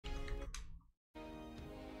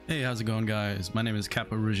Hey, how's it going, guys? My name is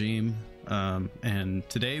CapoRegime, and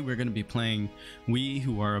today we're going to be playing We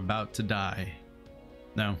Who Are About to Die.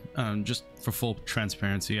 Now, just for full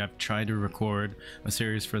transparency, I've tried to record a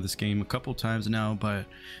series for this game a couple times now, but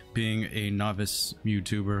being a novice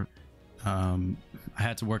YouTuber, I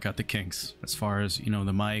had to work out the kinks as far as,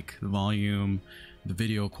 the mic, the volume, the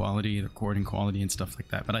video quality, the recording quality, and stuff like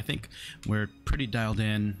that. But I think we're pretty dialed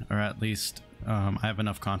in, or at least I have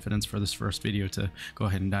enough confidence for this first video to go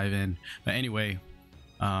ahead and dive in. But anyway,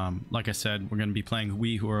 like I said, we're going to be playing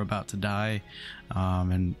We Who Are About to Die.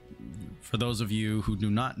 And for those of you who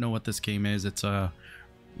do not know what this game is, it's a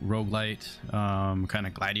roguelite, kind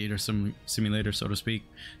of gladiator simulator, so to speak.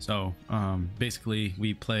 So basically,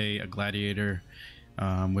 we play a gladiator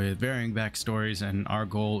with varying backstories, and our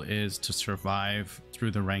goal is to survive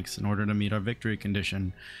through the ranks in order to meet our victory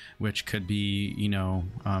condition, which could be,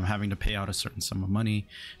 having to pay out a certain sum of money,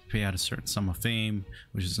 pay out a certain sum of fame,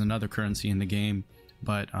 which is another currency in the game.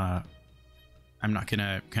 But I'm not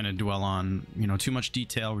gonna kind of dwell on too much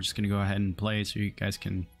detail. We're just gonna go ahead and play so you guys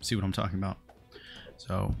can see what I'm talking about.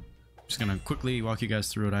 So I'm just gonna quickly walk you guys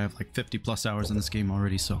through it. I have like 50 plus hours in this game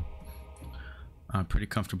already, so I'm pretty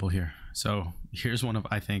comfortable here. So here's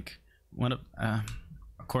I think one of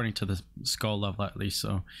according to the skull level at least.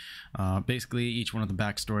 So basically each one of the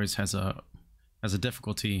backstories has a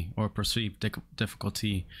difficulty or perceived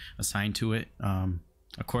difficulty assigned to it.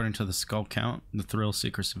 According to the skull count, the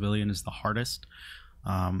Thrillseeker civilian is the hardest.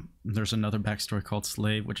 There's another backstory called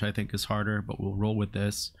Slave, which I think is harder, but we'll roll with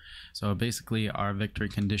this. So basically our victory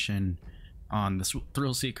condition on the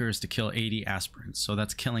Thrillseeker is to kill 80 aspirants. So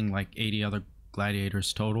that's killing like 80 other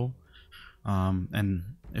gladiators total. And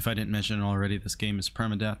if I didn't mention it already, this game is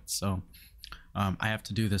permadeath, so I have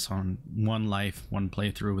to do this on one life, one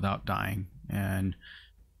playthrough without dying. And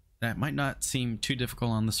that might not seem too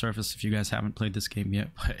difficult on the surface if you guys haven't played this game yet,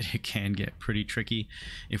 but it can get pretty tricky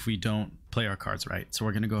if we don't play our cards right. So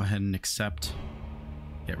we're going to go ahead and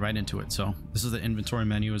get right into it. So this is the inventory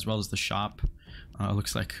menu as well as the shop.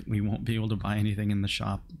 Looks like we won't be able to buy anything in the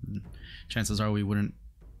shop. Chances are we wouldn't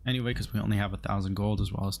anyway, because we only have 1,000 gold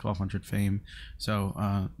as well as 1,200 fame.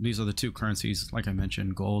 So these are the two currencies. Like I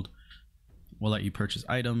mentioned, gold will let you purchase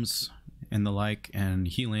items and the like, and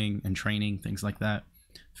healing and training, things like that.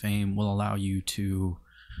 Fame will allow you to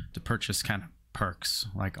purchase kind of perks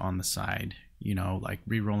like on the side, like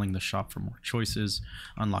re-rolling the shop for more choices,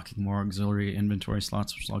 unlocking more auxiliary inventory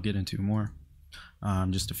slots, which I'll get into more.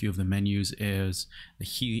 Just a few of the menus is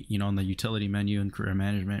the in the utility menu and career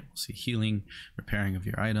management, we'll see healing, repairing of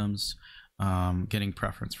your items, getting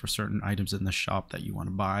preference for certain items in the shop that you want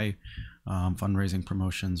to buy, fundraising,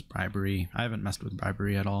 promotions, bribery. I haven't messed with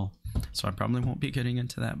bribery at all, so I probably won't be getting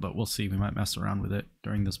into that, but we'll see. We might mess around with it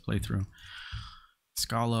during this playthrough.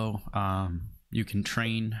 Scalo, you can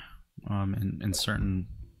train in certain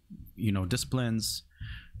disciplines.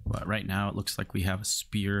 But right now it looks like we have a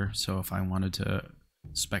spear, so if I wanted to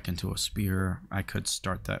spec into a spear, I could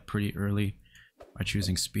start that pretty early by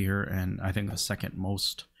choosing spear. And I think the second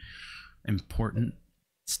most important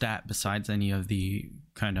stat besides any of the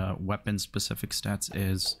kind of weapon specific stats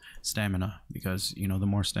is stamina, because the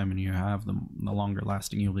more stamina you have, the longer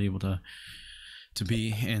lasting you'll be able to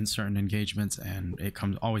be in certain engagements, and it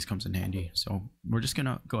always comes in handy. So we're just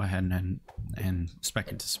gonna go ahead and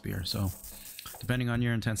spec into spear. So depending on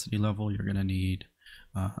your intensity level, you're gonna need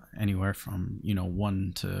anywhere from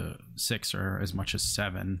 1 to 6 or as much as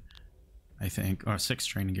 7, I think, or 6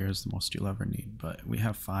 training gear is the most you'll ever need. But we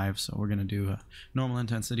have 5, so we're gonna do a normal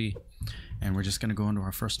intensity, and we're just gonna go into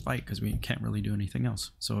our first fight because we can't really do anything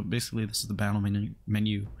else. So basically this is the battle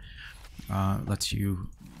menu. Lets you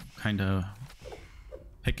kind of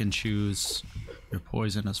pick and choose your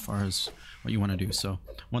poison as far as what you want to do. So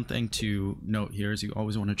one thing to note here is you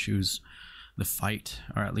always want to choose the fight,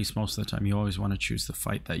 or at least most of the time you always want to choose the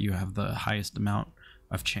fight that you have the highest amount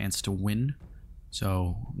of chance to win.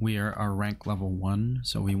 So we are our rank level 1,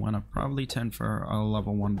 so we want to probably tend for a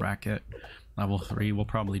level 1 bracket. Level 3 will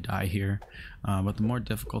probably die here, but the more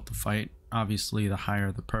difficult the fight, obviously the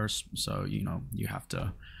higher the purse. So you have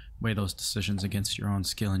to weigh those decisions against your own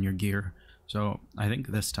skill and your gear. So I think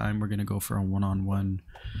this time we're gonna go for a one-on-one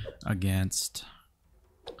against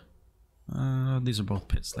these are both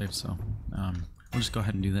pit slaves, so we'll just go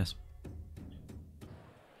ahead and do this.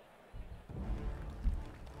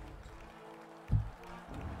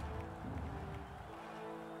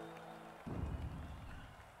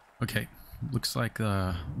 Okay, looks like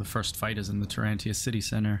the first fight is in the Tarantia city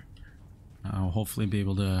center. I'll hopefully be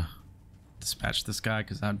able to dispatch this guy,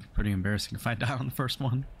 because that'd be pretty embarrassing if I die on the first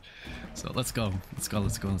one. So let's go.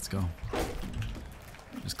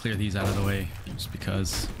 Just clear these out of the way, just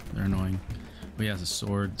because they're annoying. But he has a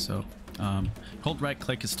sword, so hold right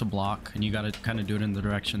click is to block, and you gotta kind of do it in the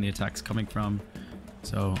direction the attack's coming from.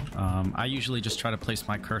 So I usually just try to place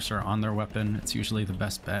my cursor on their weapon. It's usually the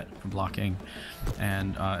best bet for blocking,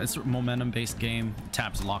 and it's a momentum based game.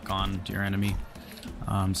 Tabs lock on to your enemy,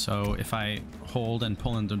 so if I hold and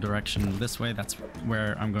pull in the direction this way, that's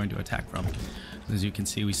where I'm going to attack from. As you can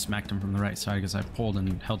see, we smacked him from the right side because I pulled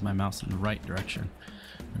and held my mouse in the right direction.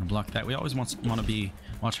 I'm gonna block that. We always want to be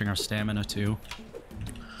watching our stamina too,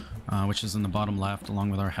 which is in the bottom left along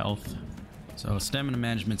with our health. So stamina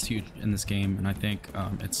management's huge in this game, and I think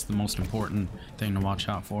it's the most important thing to watch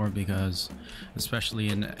out for, because especially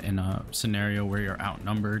in a scenario where you're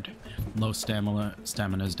outnumbered, low stamina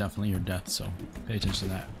is definitely your death, so pay attention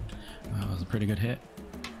to that. That was a pretty good hit.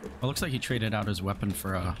 Well, looks like he traded out his weapon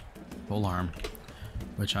for a pole arm,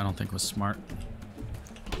 which I don't think was smart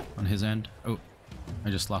on his end. Oh, I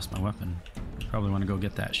just lost my weapon. Probably want to go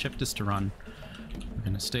get that. Shift is to run. We're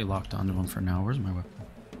gonna stay locked onto him for now. Where's my weapon?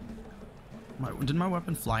 Did my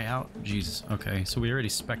weapon fly out? Jesus. Okay, so we already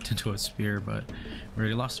spec'd into a spear, but we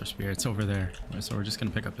already lost our spear. It's over there. So we're just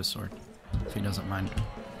gonna pick up his sword, if he doesn't mind.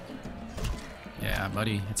 Yeah,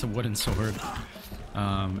 buddy. It's a wooden sword.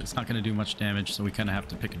 It's not gonna do much damage, so we kind of have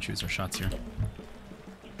to pick and choose our shots here.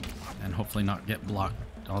 And hopefully not get blocked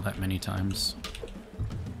all that many times.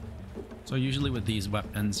 So usually with these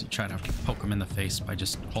weapons, you try to poke them in the face by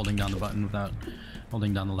just holding down the button without...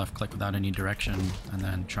 holding down the left click without any direction, and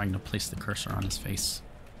then trying to place the cursor on his face.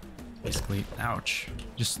 Basically, ouch.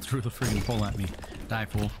 Just threw the freaking pole at me. Die,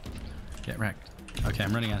 fool. Get wrecked. Okay,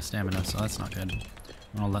 I'm running out of stamina, so that's not good. I'm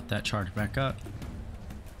gonna let that charge back up.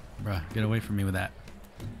 Bruh, get away from me with that.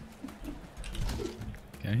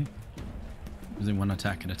 Okay. Using one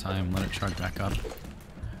attack at a time, let it charge back up,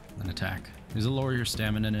 then attack. Because the lower your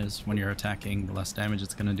stamina is when you're attacking, the less damage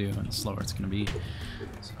it's gonna do, and the slower it's gonna be.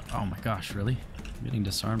 So, oh my gosh, really? I'm getting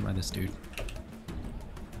disarmed by this dude.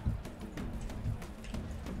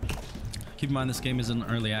 Keep in mind this game is in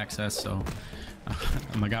early access, so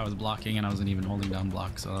my guy was blocking and I wasn't even holding down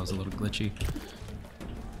block, so that was a little glitchy.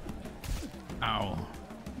 Ow.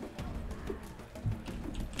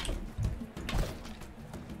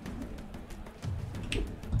 He's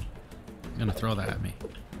gonna throw that at me.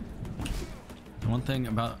 The one thing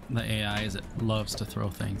about the AI is it loves to throw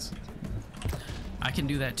things. I can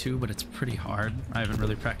do that too, but it's pretty hard. I haven't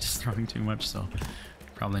really practiced throwing too much, so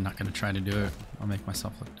probably not going to try to do it. I'll make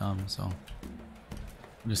myself look dumb, so I'll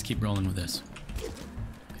just keep rolling with this.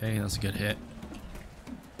 Okay, that's a good hit.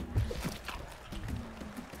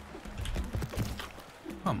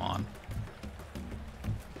 Come on.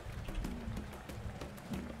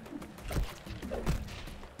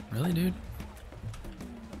 Really, dude?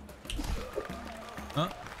 Oh,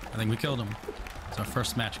 I think we killed him. It's our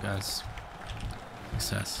first match, guys.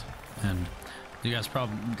 Success. And you guys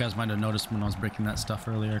might have noticed when I was breaking that stuff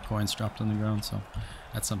earlier, coins dropped on the ground, so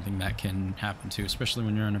that's something that can happen too, especially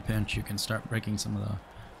when you're in a pinch. You can start breaking some of the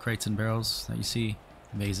crates and barrels that you see,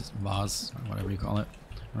 vases, vase, or whatever you call it,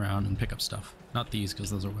 around, and pick up stuff. Not these, because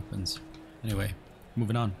those are weapons. Anyway,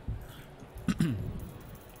 moving on.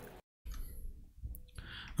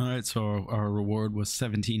 Alright, so our reward was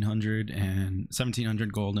 1700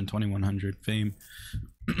 gold and 2100 fame.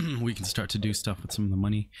 We can start to do stuff with some of the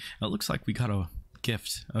money. It looks like we got a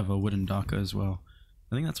gift of a wooden daka as well.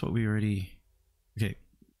 I think that's what we already... Okay,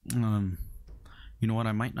 you know what,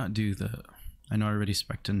 I might not do the... I know I already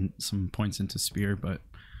spec'd in some points into spear, but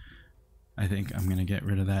I think I'm gonna get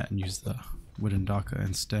rid of that and use the wooden daka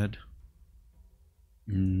instead.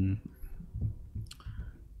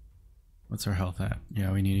 What's our health at?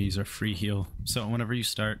 Yeah, we need to use our free heal. So whenever you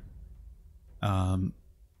start a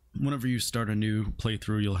new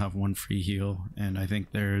playthrough, you'll have one free heal, and I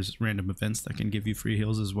think there's random events that can give you free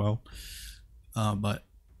heals as well. But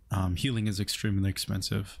healing is extremely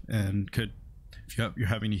expensive, and if you're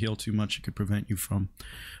having to heal too much, it could prevent you from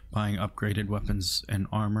buying upgraded weapons and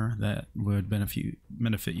armor that would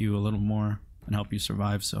benefit you a little more and help you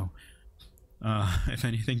survive. So if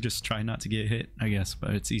anything, just try not to get hit, I guess,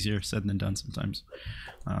 but it's easier said than done sometimes.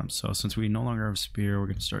 So since we no longer have spear, we're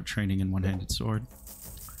going to start training in one-handed sword.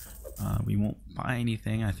 We won't buy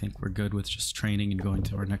anything. I think we're good with just training and going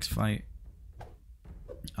to our next fight.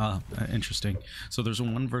 Interesting. So there's a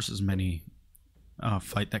one versus many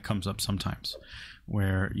fight that comes up sometimes,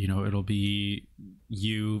 where, you know, it'll be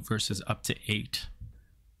you versus up to 8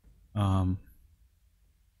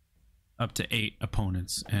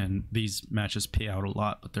 opponents, and these matches pay out a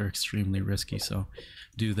lot, but they're extremely risky, so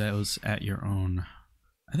do those at your own.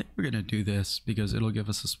 I think we're gonna do this because it'll give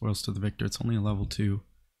us the spoils to the victor. It's only a level 2,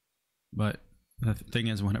 but the thing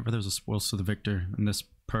is, whenever there's a spoils to the victor, and this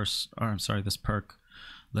this perk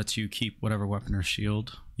lets you keep whatever weapon or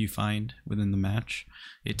shield you find within the match,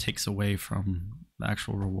 it takes away from the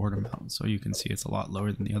actual reward amount. So you can see it's a lot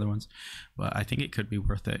lower than the other ones, but I think it could be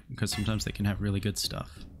worth it because sometimes they can have really good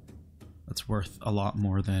stuff that's worth a lot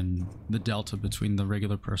more than the delta between the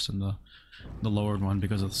regular purse and the lowered one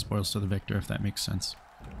because of the spoils to the victor, if that makes sense.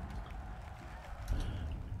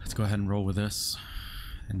 Let's go ahead and roll with this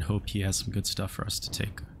and hope he has some good stuff for us to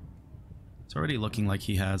take. It's already looking like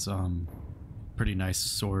he has pretty nice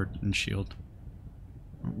sword and shield.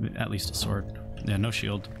 At least a sword. Yeah, no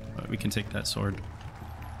shield, but we can take that sword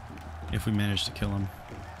if we manage to kill him.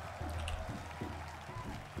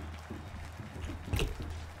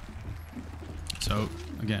 So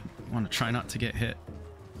again, I want to try not to get hit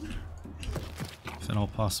if at all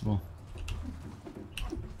possible.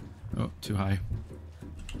 Oh, too high.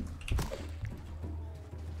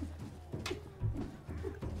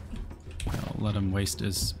 I'll let him waste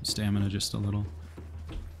his stamina just a little.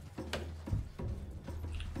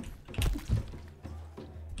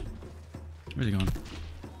 Where's he going?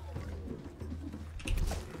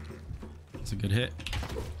 That's a good hit.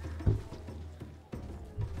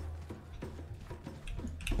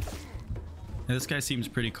 Now, this guy seems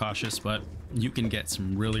pretty cautious, but you can get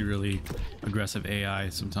some really aggressive AI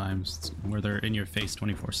sometimes where they're in your face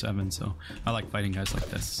 24/7, so I like fighting guys like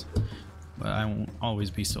this. But I won't always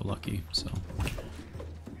be so lucky, so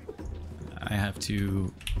I have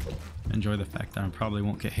to enjoy the fact that I probably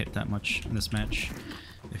won't get hit that much in this match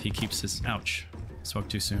if he keeps his... Ouch, spoke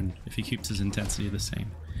too soon. If he keeps his intensity the same.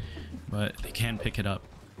 But they can pick it up.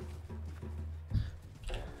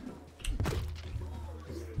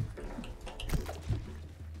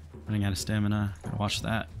 Running out of stamina, gotta watch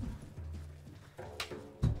that.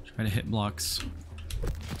 Try to hit blocks.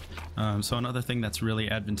 So another thing that's really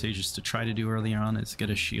advantageous to try to do earlier on is get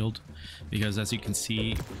a shield, because as you can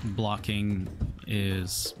see, blocking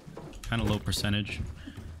is kind of low percentage,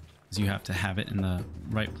 because you have to have it in the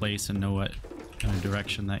right place and know what kind of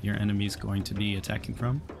direction that your enemy is going to be attacking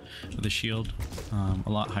from. With a shield, a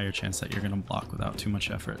lot higher chance that you're going to block without too much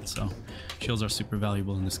effort, so shields are super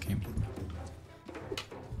valuable in this game.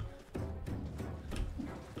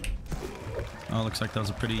 Oh, looks like that was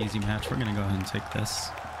a pretty easy match. We're going to go ahead and take this.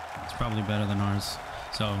 It's probably better than ours.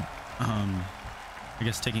 So, I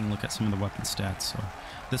guess taking a look at some of the weapon stats. So,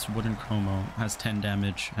 this wooden chromo has 10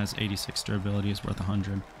 damage, has 86 durability, is worth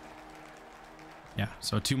 100. Yeah,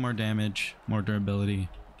 so 2 more damage, more durability.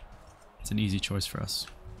 It's an easy choice for us.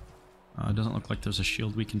 It doesn't look like there's a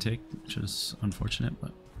shield we can take, which is unfortunate,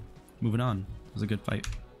 but moving on. It was a good fight.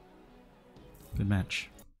 Good match.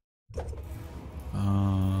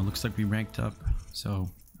 Looks like we ranked up, so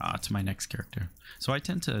to my next character. So I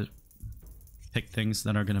tend to pick things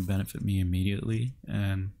that are going to benefit me immediately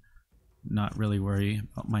and not really worry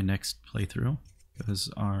about my next playthrough, because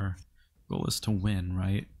our goal is to win,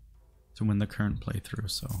 right? To win the current playthrough,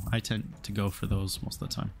 so I tend to go for those most of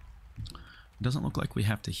the time. It doesn't look like we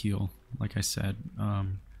have to heal, like I said.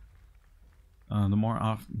 The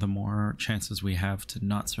more chances we have to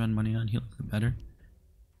not spend money on healing, the better,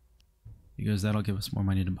 because that'll give us more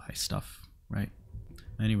money to buy stuff, right?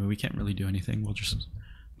 Anyway, we can't really do anything. We'll just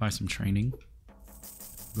buy some training,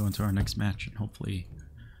 go into our next match, and hopefully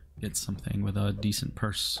get something with a decent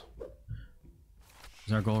purse.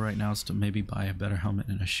 Because our goal right now is to maybe buy a better helmet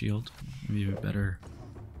and a shield, maybe a better...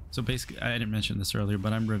 So basically, I didn't mention this earlier,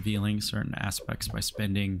 but I'm revealing certain aspects by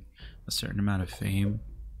spending a certain amount of fame.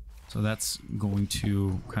 So that's going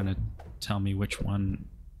to kind of tell me which one...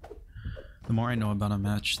 The more I know about a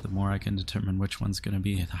match, the more I can determine which one's going to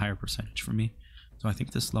be a higher percentage for me. So I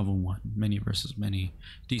think this level 1, many versus many,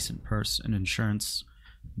 decent purse and insurance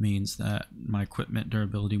means that my equipment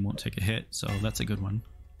durability won't take a hit, so that's a good one.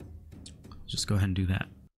 Just go ahead and do that.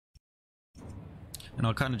 And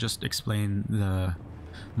I'll kind of just explain the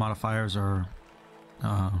modifiers or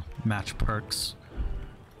match perks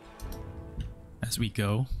as we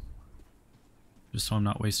go, just so I'm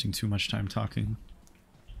not wasting too much time talking.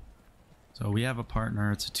 So we have a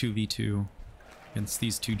partner. It's a 2v2 against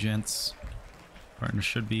these two gents. Partner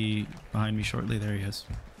should be behind me shortly. There he is.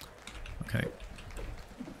 Okay.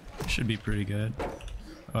 Should be pretty good.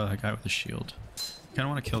 Oh, that guy with the shield. Kind of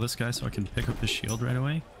want to kill this guy so I can pick up his shield right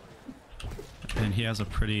away. And he has a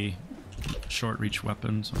pretty short reach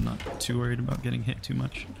weapon, so I'm not too worried about getting hit too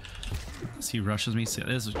much. As he rushes me. See,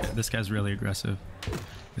 this guy's really aggressive,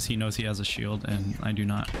 because he knows he has a shield and I do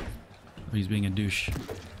not. He's being a douche.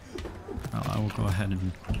 I will go ahead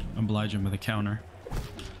and oblige him with a counter.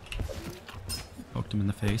 Poked him in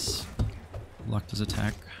the face. Blocked his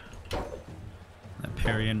attack. That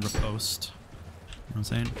parry and riposte. what I'm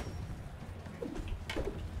saying?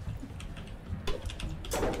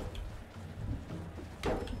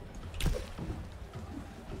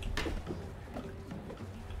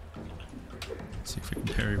 Let's see if we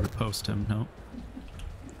can parry riposte him. Nope.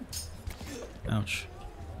 Ouch.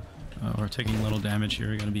 We're taking a little damage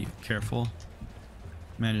here. We gotta be careful.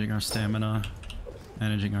 Managing our stamina,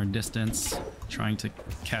 managing our distance, trying to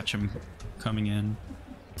catch him coming in.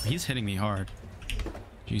 He's hitting me hard.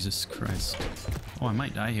 Jesus Christ. Oh, I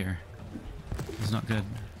might die here. This is not good.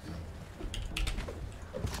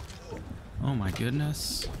 Oh my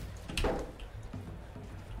goodness.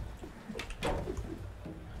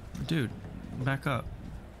 Dude, back up.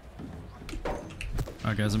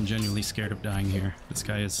 Alright guys, I'm genuinely scared of dying here. This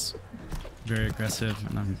guy is very aggressive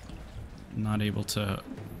and I'm not able to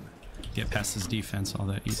get past his defense all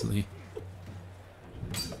that easily.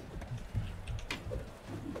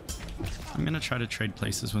 I'm gonna try to trade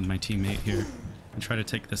places with my teammate here and try to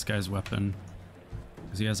take this guy's weapon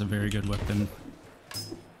because he has a very good weapon.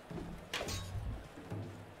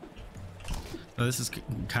 So this is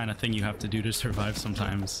kind of thing you have to do to survive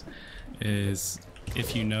sometimes, is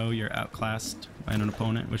if you know you're outclassed by an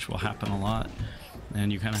opponent, which will happen a lot,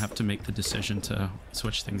 and you kind of have to make the decision to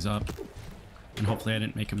switch things up. And hopefully I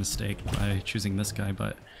didn't make a mistake by choosing this guy,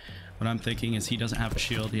 but what I'm thinking is he doesn't have a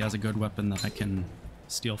shield. He has a good weapon that I can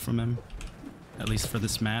steal from him, at least for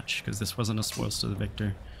this match, because this wasn't a spoils to the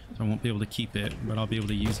victor. So I won't be able to keep it, but I'll be able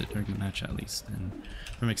to use it during the match at least. And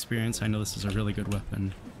from experience, I know this is a really good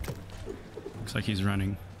weapon. Looks like he's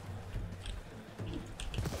running.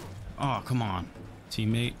 Oh, come on,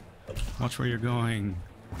 teammate. Watch where you're going.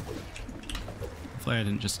 Hopefully I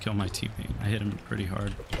didn't just kill my teammate. I hit him pretty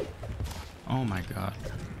hard. Oh my god.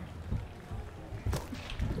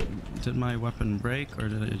 Did my weapon break or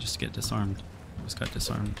did it just get disarmed? Just got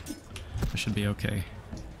disarmed. I should be okay.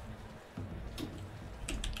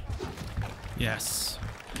 Yes.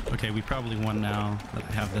 Okay, we probably won now that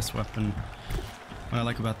I have this weapon. What I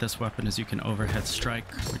like about this weapon is you can overhead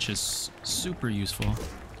strike, which is super useful.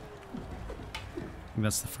 I think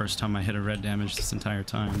that's the first time I hit a red damage this entire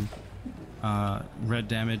time. Red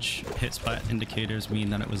damage hit spot indicators mean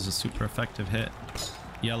that it was a super effective hit.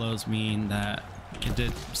 Yellows mean that it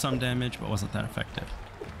did some damage but wasn't that effective.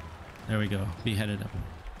 There we go. Beheaded him.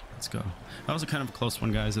 Let's go. That was a kind of a close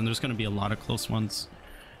one, guys, and there's going to be a lot of close ones.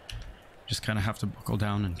 Just kind of have to buckle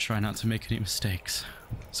down and try not to make any mistakes.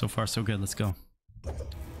 So far so good. Let's go.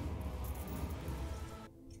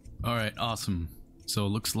 Alright, awesome. So it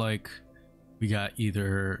looks like we got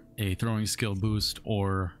either a throwing skill boost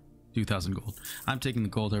or 2,000 gold. I'm taking the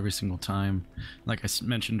gold every single time. Like I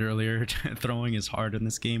mentioned earlier, throwing is hard in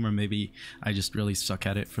this game, or maybe I just really suck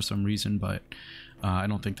at it for some reason, but I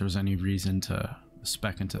don't think there's any reason to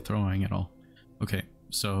spec into throwing at all. Okay,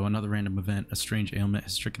 so another random event. A strange ailment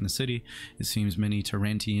has stricken the city. It seems many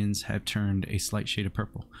Tarantians have turned a slight shade of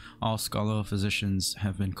purple. All scholar physicians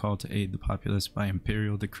have been called to aid the populace by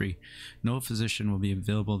imperial decree. No physician will be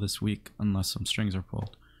available this week unless some strings are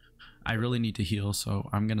pulled. I really need to heal, so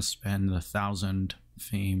I'm gonna spend the 1,000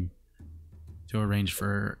 fame to arrange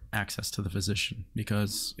for access to the physician,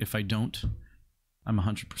 because if I don't, I'm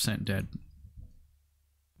 100% dead.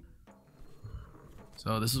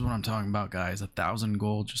 So this is what I'm talking about, guys. 1,000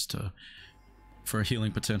 gold just for a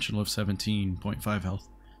healing potential of 17.5 health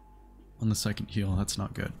on the second heal. That's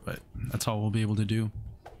not good, but that's all we'll be able to do.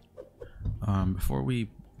 Before we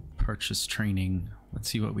purchase training, let's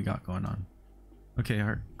see what we got going on. Okay,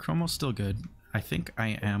 our chromo's still good. I think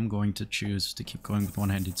I am going to choose to keep going with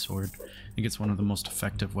one-handed sword. I think it's one of the most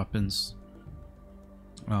effective weapons.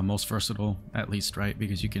 Most versatile, at least, right?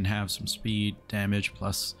 Because you can have some speed, damage,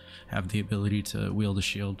 plus have the ability to wield a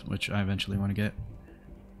shield, which I eventually want to get.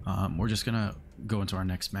 We're just gonna go into our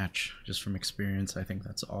next match, just from experience. I think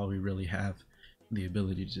that's all we really have the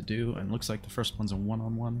ability to do, and looks like the first one's a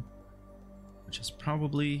one-on-one, which is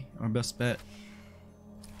probably our best bet.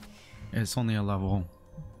 It's only a level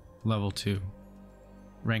 2,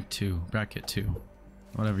 rank 2, bracket 2,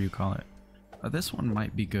 whatever you call it. This one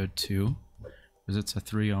might be good too, because it's a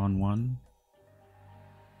 3-on-1.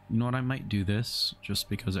 You know what, I might do this just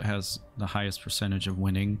because it has the highest percentage of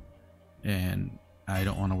winning and I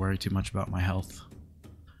don't want to worry too much about my health.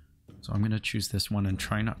 So I'm going to choose this one and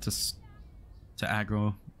try not to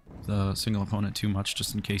aggro the single opponent too much,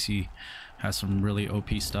 just in case he has some really OP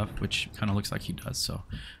stuff, which kind of looks like he does. So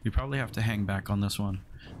we probably have to hang back on this one.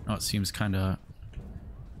 Now it seems kind of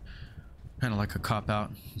like a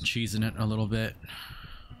cop-out, cheesing it a little bit.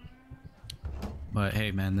 But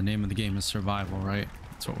hey man, the name of the game is survival, right?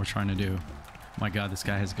 That's what we're trying to do. My god, this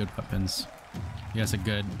guy has good weapons. He has a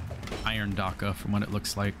good iron daka from what it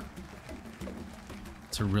looks like.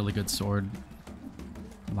 It's a really good sword.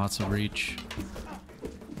 Lots of reach.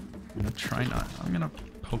 I'm gonna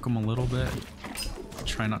poke him a little bit.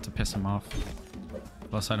 Try not to piss him off.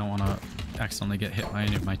 Plus I don't want to accidentally get hit by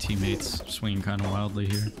any of my teammates swinging kind of wildly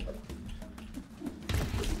here.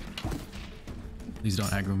 Please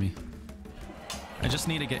don't aggro me. I just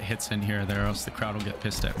need to get hits in here or there, or else the crowd will get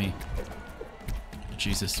pissed at me.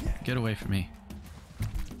 Jesus, get away from me.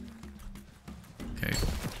 Okay.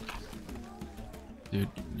 Dude,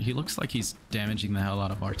 he looks like he's damaging the hell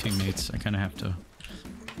out of our teammates. I kind of have to...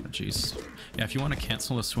 Oh, jeez. Yeah, if you want to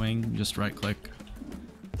cancel a swing, just right click.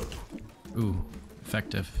 Ooh,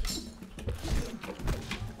 effective.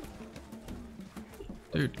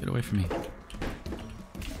 Dude, get away from me.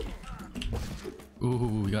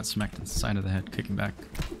 Ooh, we got smacked in the side of the head, kicking back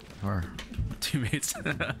our teammates.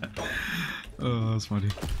 Oh, that's funny.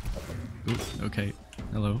 Ooh, okay.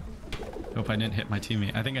 Hello. Hope I didn't hit my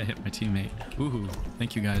teammate. I think I hit my teammate. Ooh,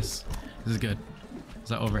 thank you guys. This is good. Is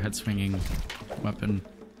that overhead swinging weapon?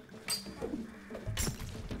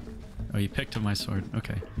 Oh, you picked up my sword.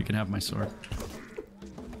 Okay, you can have my sword.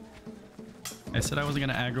 I said I wasn't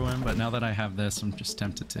gonna aggro him, but now that I have this, I'm just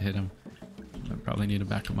tempted to hit him. I probably need to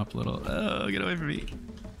back him up a little. Oh, get away from me.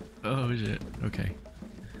 Oh, shit. Okay.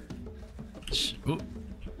 Oh,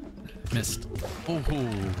 missed. Oh,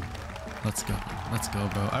 let's go. Let's go,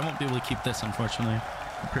 bro. I won't be able to keep this, unfortunately.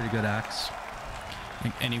 A pretty good axe. I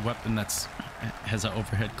think any weapon that's has an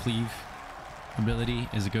overhead cleave ability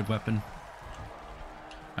is a good weapon.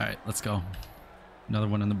 All right, let's go. Another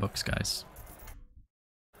one in the books, guys.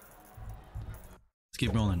 Let's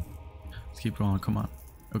keep rolling. Let's keep rolling. Come on.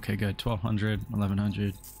 Okay, good. 1200,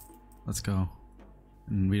 1100. Let's go.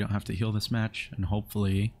 And we don't have to heal this match. And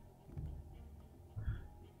hopefully...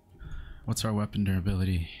 What's our weapon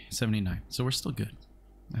durability? 79. So we're still good.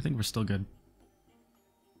 I think we're still good.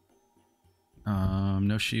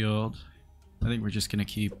 No shield. I think we're just going to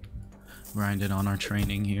keep grinding on our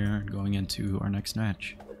training here and going into our next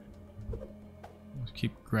match. Let's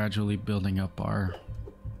keep gradually building up our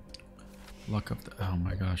luck of the... Oh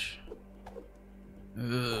my gosh.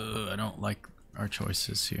 I don't like our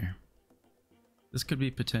choices here. This could be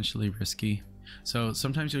potentially risky. So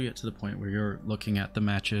sometimes you'll get to the point where you're looking at the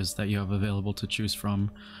matches that you have available to choose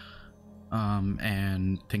from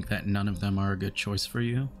and think that none of them are a good choice for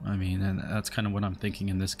you. I mean, and that's kind of what I'm thinking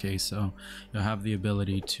in this case. So you'll have the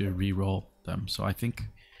ability to re-roll them. So I think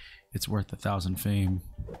it's worth 1,000 fame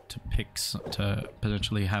to pick, to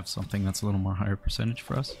potentially have something that's a little more higher percentage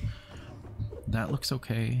for us. That looks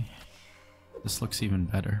okay. This looks even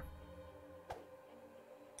better.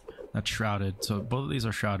 That's shrouded. So both of these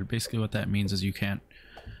are shrouded. Basically what that means is you can't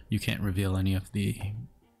reveal any of the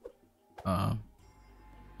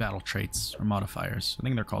battle traits or modifiers. I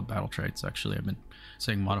think they're called battle traits. Actually, I've been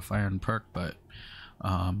saying modifier and perk, but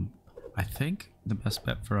I think the best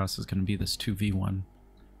bet for us is going to be this 2v1.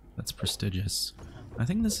 That's prestigious. I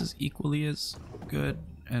think this is equally as good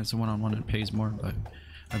as a one-on-one. It pays more, but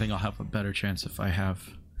I think I'll have a better chance if I have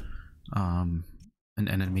an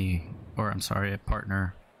enemy, or I'm sorry, a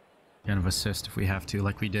partner kind of assist if we have to,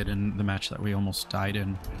 like we did in the match that we almost died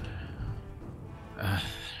in.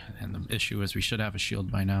 And the issue is we should have a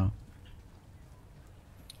shield by now.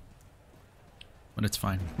 But it's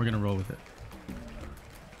fine. We're gonna roll with it.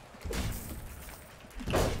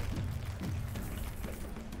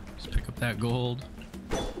 Just pick up that gold.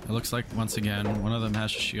 It looks like, once again, one of them has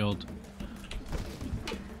a shield.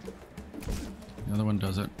 The other one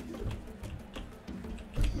doesn't.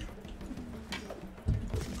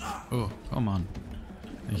 Oh, come on.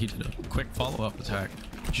 He did a quick follow-up attack.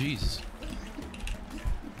 Jeez.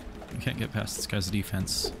 We can't get past this guy's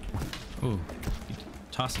defense. Oh, he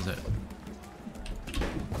tosses it.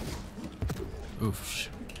 Oof.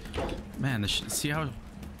 Man, see how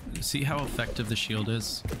effective the shield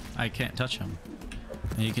is? I can't touch him.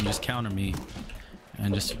 And he can just counter me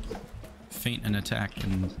and just feint an attack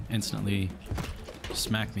and instantly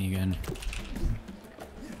smack me again.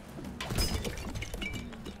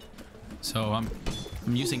 So I'm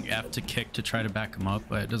using F to kick to try to back him up,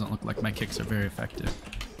 but it doesn't look like my kicks are very effective.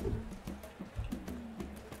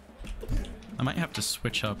 I might have to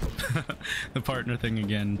switch up the partner thing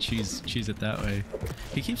again, cheese it that way.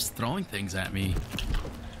 He keeps throwing things at me.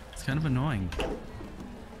 It's kind of annoying.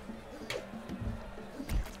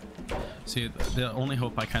 See, the only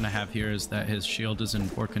hope I kind of have here is that his shield is in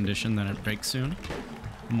poor condition, then it breaks soon.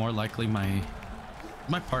 More likely my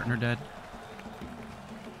partner dead.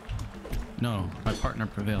 No, my partner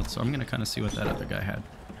prevailed, so I'm gonna kind of see what that other guy had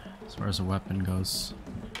as far as a weapon goes.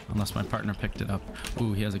 Unless my partner picked it up.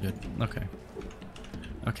 Ooh, he has a good... Okay.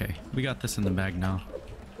 Okay, we got this in the bag now.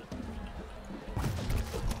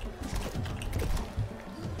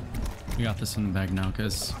 We got this in the bag now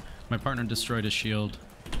because my partner destroyed his shield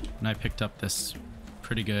and I picked up this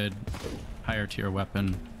pretty good higher tier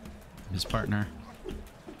weapon, his partner.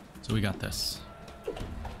 So we got this.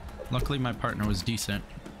 Luckily my partner was decent.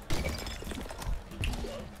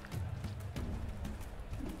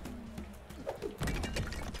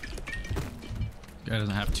 Guy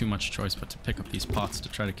doesn't have too much choice but to pick up these pots to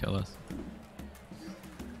try to kill us.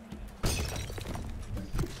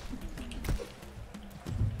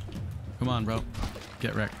 Come on, bro.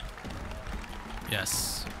 Get wrecked.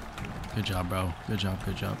 Yes. Good job, bro. Good job,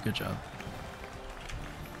 good job, good job.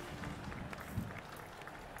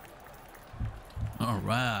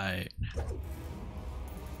 Alright.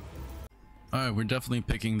 Alright, we're definitely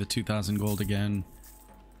picking the 2,000 gold again.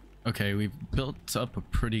 Okay, we've built up a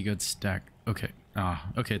pretty good stack. Okay.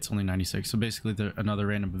 Okay, it's only 96. So basically another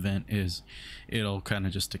random event is it'll kind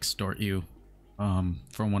of just extort you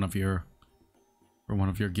for one of your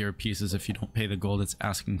gear pieces. If you don't pay the gold it's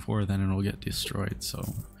asking for, then it'll get destroyed. So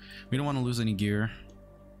we don't want to lose any gear,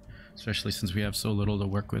 especially since we have so little to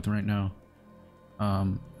work with right now.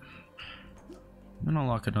 I'm gonna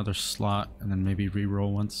unlock another slot and then maybe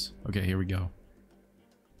re-roll once. Okay, here we go.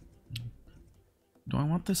 Do I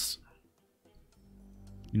want this?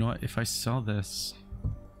 You know what? If I sell this,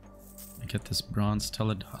 I get this bronze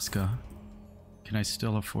Teladaska. Can I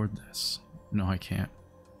still afford this? No, I can't.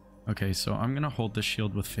 Okay, so I'm gonna hold the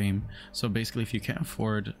shield with fame. So basically, if you can't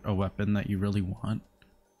afford a weapon that you really want,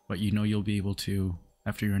 but you know you'll be able to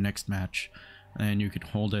after your next match, then you can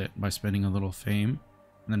hold it by spending a little fame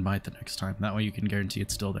and then buy it the next time. That way you can guarantee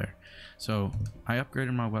it's still there. So I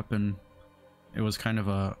upgraded my weapon. It was kind of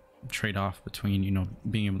a trade-off between, you know,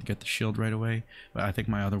 being able to get the shield right away, but I think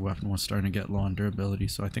my other weapon was starting to get low on durability,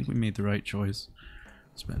 so I think we made the right choice.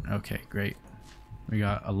 Okay, great. We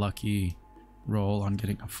got a lucky roll on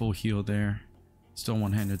getting a full heal there. Still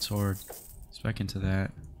one-handed sword. Let's back into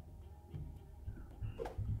that.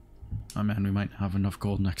 Oh man, we might not have enough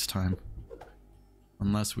gold next time.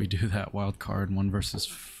 Unless we do that wild card 1 versus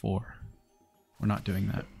 4. We're not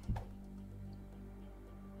doing that.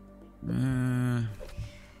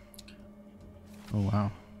 Oh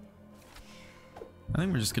wow. I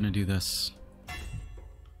think we're just gonna do this.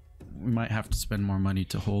 We might have to spend more money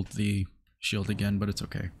to hold the shield again, but it's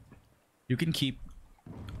okay. You can keep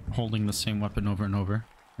holding the same weapon over and over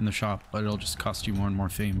in the shop, but it'll just cost you more and more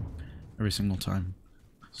fame every single time.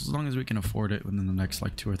 So as long as we can afford it within the next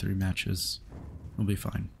like 2 or 3 matches, we'll be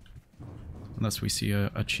fine. Unless we see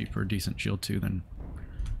a cheaper, decent shield too, then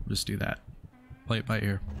we'll just do that. Play it by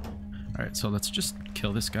ear. Alright, so let's just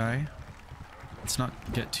kill this guy. Let's not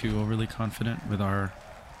get too overly confident with our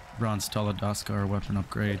bronze Teladaska, our weapon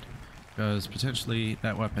upgrade, because potentially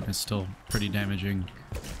that weapon is still pretty damaging.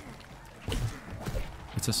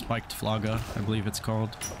 It's a spiked Flaga, I believe it's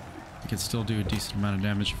called. It can still do a decent amount of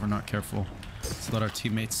damage if we're not careful. Let's let our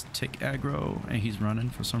teammates take aggro, and he's running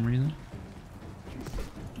for some reason.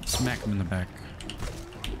 Smack him in the back.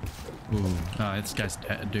 Ooh, this guy's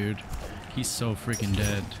dead, dude. He's so freaking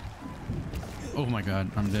dead. Oh my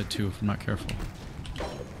god, I'm dead too if I'm not careful.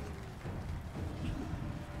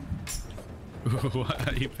 Ooh,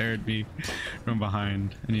 he parried me from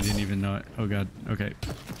behind and he didn't even know it. Oh god, okay.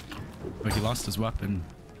 But he lost his weapon.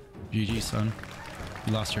 GG, son.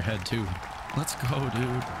 You lost your head too. Let's go,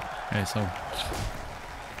 dude. Okay, so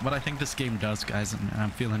what I think this game does, guys, and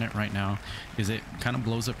I'm feeling it right now, is it kind of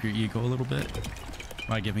blows up your ego a little bit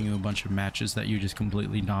by giving you a bunch of matches that you just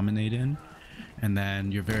completely dominate in. And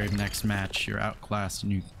then your very next match, you're outclassed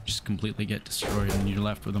and you just completely get destroyed and you're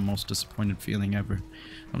left with the most disappointed feeling ever.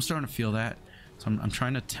 I'm starting to feel that. So I'm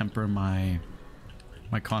trying to temper my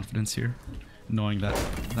confidence here, knowing that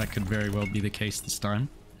that could very well be the case this time.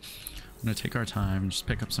 I'm going to take our time, just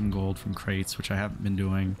pick up some gold from crates, which I haven't been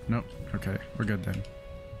doing. Nope. Okay, we're good then.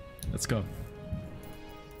 Let's go.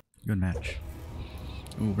 Good match.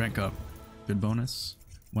 Ooh, rank up. Good bonus.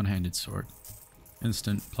 One-handed sword.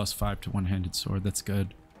 Instant +5 to one-handed sword. That's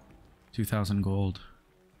good. 2,000 gold.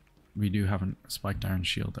 We do have a spiked iron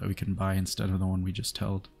shield that we can buy instead of the one we just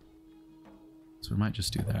held. So we might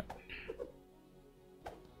just do that.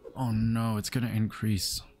 Oh no, it's gonna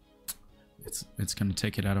increase. It's gonna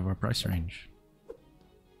take it out of our price range.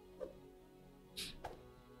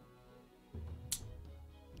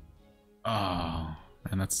 Oh,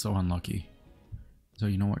 man, that's so unlucky. So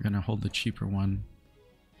you know what, we're gonna hold the cheaper one.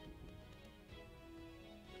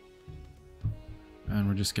 And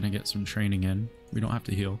we're just gonna get some training in. We don't have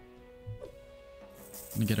to heal.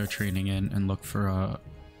 Gonna get our training in and look for a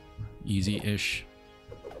easy-ish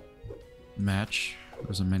match.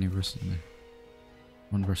 There's a many versus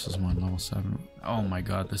 1 versus 1, level 7. Oh my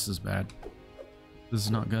god, this is bad. This is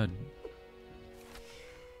not good.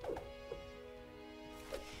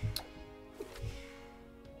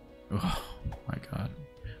 Oh my god.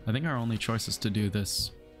 I think our only choice is to do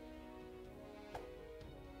this.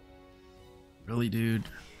 Really, dude?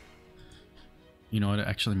 You know what? It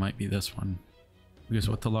actually might be this one. Because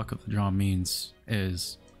what the luck of the draw means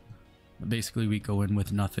is basically we go in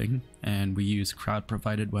with nothing and we use crowd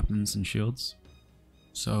provided weapons and shields.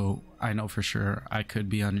 So I know for sure I could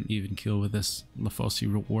be on an even keel with this Lafosi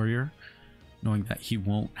warrior, knowing that he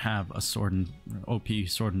won't have a sword and OP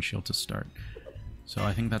sword and shield to start. So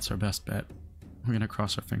I think that's our best bet. We're gonna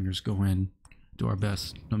cross our fingers, go in, do our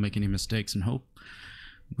best, don't make any mistakes, and hope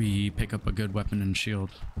we pick up a good weapon and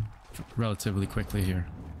shield relatively quickly here.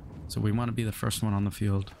 So we want to be the first one on the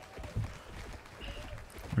field.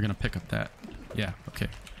 We're gonna pick up that. Yeah, okay.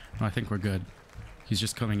 No, I think we're good. He's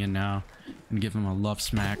just coming in now, and give him a love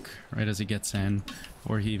smack right as he gets in,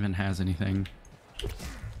 before he even has anything.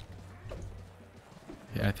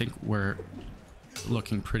 Yeah, I think we're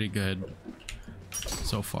looking pretty good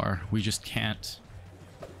so far. We just can't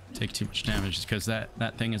take too much damage because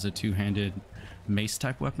that thing is a two-handed mace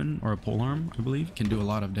type weapon, or a polearm, I believe. Can do a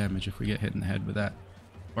lot of damage if we get hit in the head with that,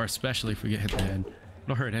 or especially if we get hit in the head.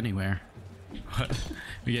 It'll hurt anywhere, but if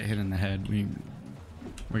we get hit in the head,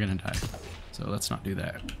 we're gonna die. So let's not do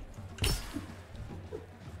that.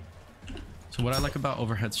 So what I like about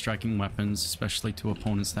overhead striking weapons, especially to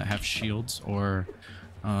opponents that have shields or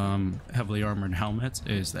heavily armored helmets,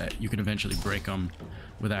 is that you can eventually break them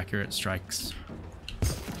with accurate strikes,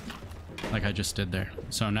 like I just did there.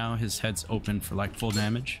 So now his head's open for like full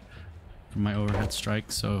damage from my overhead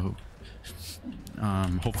strike. So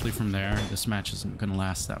hopefully from there, this match isn't gonna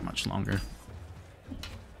last that much longer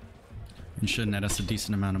and should net us a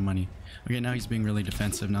decent amount of money. Okay, now he's being really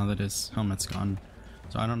defensive now that his helmet's gone.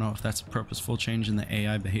 So I don't know if that's a purposeful change in the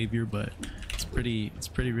AI behavior, but it's pretty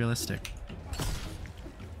realistic.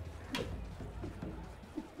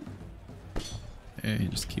 Okay,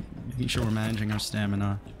 just keep making sure we're managing our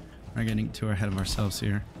stamina. We're getting too ahead of ourselves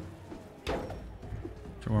here. So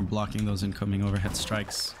we're blocking those incoming overhead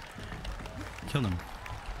strikes. Kill him.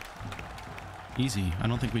 Easy. I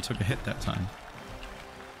don't think we took a hit that time.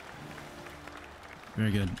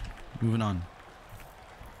 Very good. Moving on.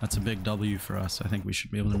 That's a big W for us. I think we should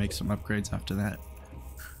be able to make some upgrades after that.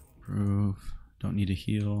 Prove. Don't need a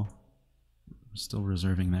heal. I'm still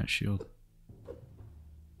reserving that shield.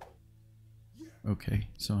 Okay,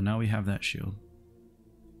 so now we have that shield.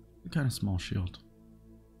 A kind of small shield.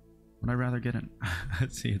 Would I rather get it?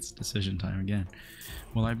 Let's see, it's decision time again.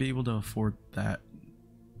 Will I be able to afford that?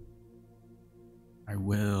 I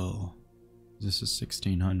will. This is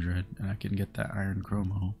 1600 and I can get that iron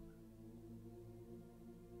chromo.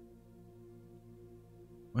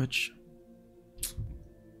 Which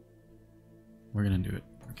we're gonna do it.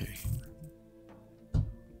 Okay.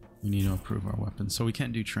 We need to improve our weapons. So we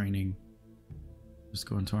can't do training. Just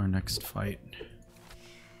go into our next fight.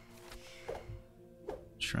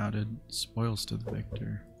 Shrouded. Spoils to the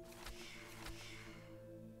victor.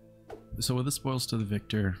 So with the spoils to the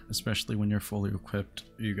victor, especially when you're fully equipped,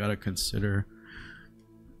 you gotta consider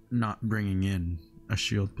not bringing in a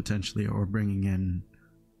shield potentially, or bringing in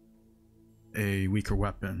a weaker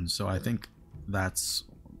weapon. So I think that's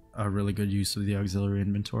a really good use of the auxiliary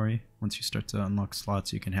inventory. Once you start to unlock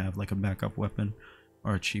slots, you can have like a backup weapon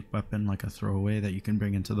or a cheap weapon, like a throwaway, that you can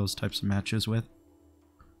bring into those types of matches with.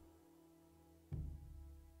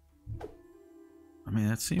 I mean,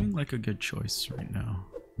 that's seeming like a good choice right now,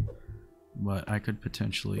 but I could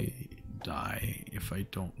potentially die if I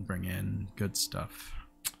don't bring in good stuff.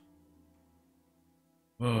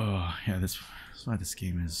 Oh yeah, that's why this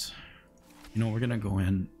game is. You know, we're gonna go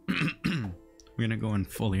in. We're gonna go in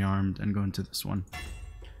fully armed and go into this one.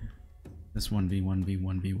 This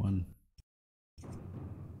 1v1v1v1.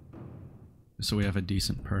 So we have a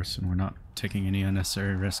decent person. We're not taking any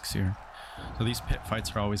unnecessary risks here. So these pit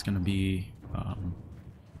fights are always going to be,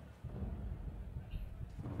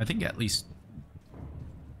 I think, at least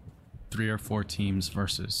 3 or 4 teams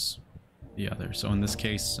versus the other. So in this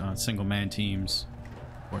case, single man teams,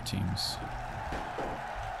 4 teams.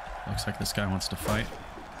 Looks like this guy wants to fight.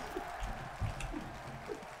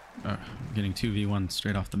 Getting 2v1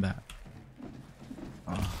 straight off the bat.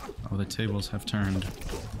 Oh, the tables have turned.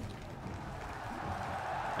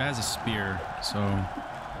 It has a spear, so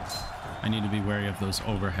I need to be wary of those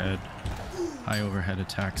high overhead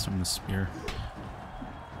attacks from the spear.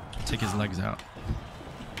 Take his legs out.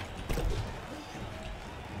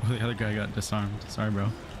 Oh, the other guy got disarmed. Sorry, bro.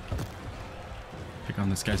 Pick on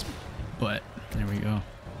this guy's butt. There we go.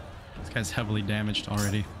 This guy's heavily damaged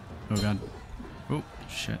already. Oh god. Oh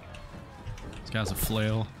shit. This guy's a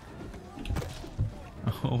flail.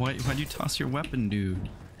 Oh, why'd you toss your weapon, dude?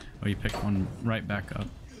 Oh, you picked one right back up.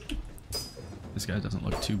 This guy doesn't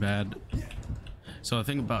look too bad. So the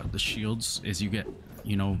thing about the shields is you get,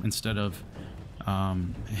 you know, instead of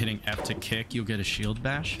hitting F to kick, you'll get a shield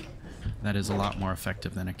bash. That is a lot more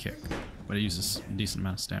effective than a kick, but it uses a decent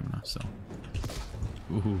amount of stamina. So,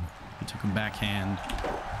 ooh, he took him backhand.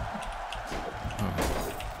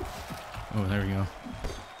 Oh, there we go.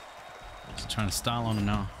 Just trying to style on him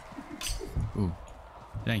now. Ooh,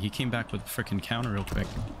 dang, he came back with a freaking counter real quick.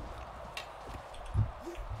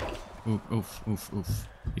 Oof, oof, oof, oof.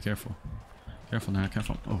 Be careful. Careful now,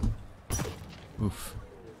 careful. Oh. Oof.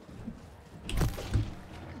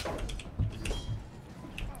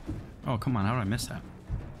 Oh, come on, how did I miss that?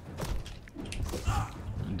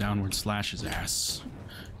 Downward slash his ass.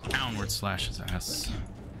 Downward slash his ass.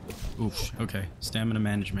 Oof, okay. Stamina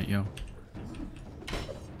management, yo.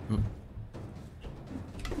 Ooh.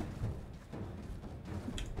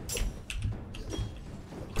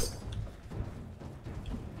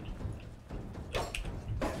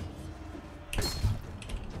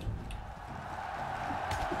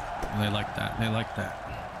 They like that. They like that.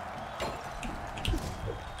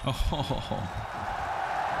 Oh,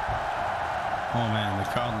 oh man, the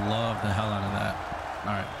crowd loved the hell out of that.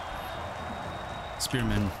 All right,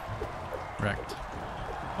 Spearman, wrecked.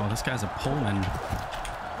 Oh, this guy's a Pullman.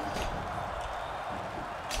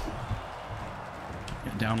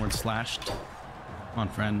 Get downward slashed. Come on,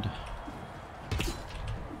 friend.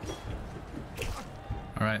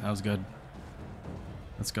 All right, that was good.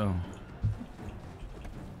 Let's go.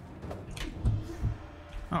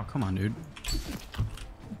 Oh, come on, dude.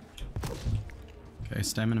 Okay,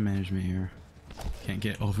 stamina management here. Can't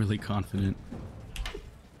get overly confident.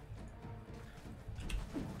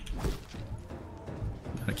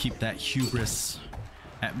 Gotta keep that hubris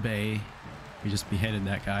at bay. We just beheaded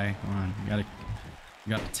that guy. Come on, we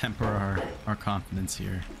gotta temper our confidence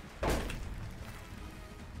here.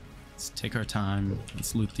 Let's take our time.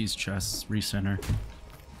 Let's loot these chests, recenter.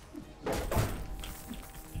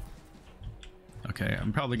 Okay,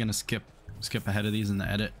 I'm probably gonna skip ahead of these in the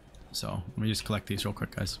edit. So let me just collect these real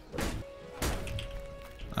quick, guys.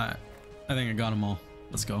 Alright, I think I got them all.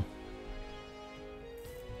 Let's go.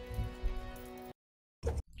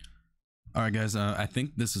 Alright guys, I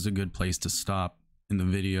think this is a good place to stop in the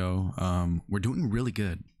video. We're doing really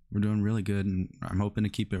good. We're doing really good, and I'm hoping to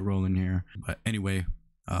keep it rolling here. But anyway,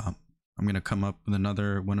 I'm gonna come up with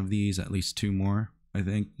another one of these, at least 2 more, I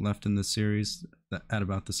think, left in this series at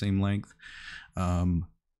about the same length.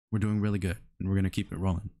 We're doing really good, and we're gonna keep it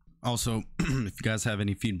rolling. Also, if you guys have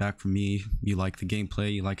any feedback from me, you like the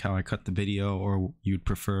gameplay, you like how I cut the video, or you'd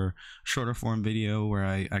prefer shorter form video where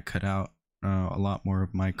I cut out a lot more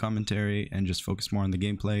of my commentary and just focus more on the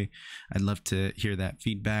gameplay, I'd love to hear that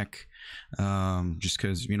feedback. Just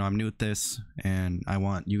because, you know, I'm new at this and I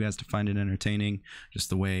want you guys to find it entertaining,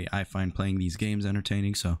 just the way I find playing these games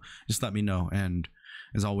entertaining. So just let me know, and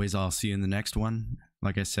as always, I'll see you in the next one.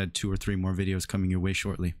 Like I said, 2 or 3 more videos coming your way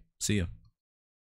shortly. See ya.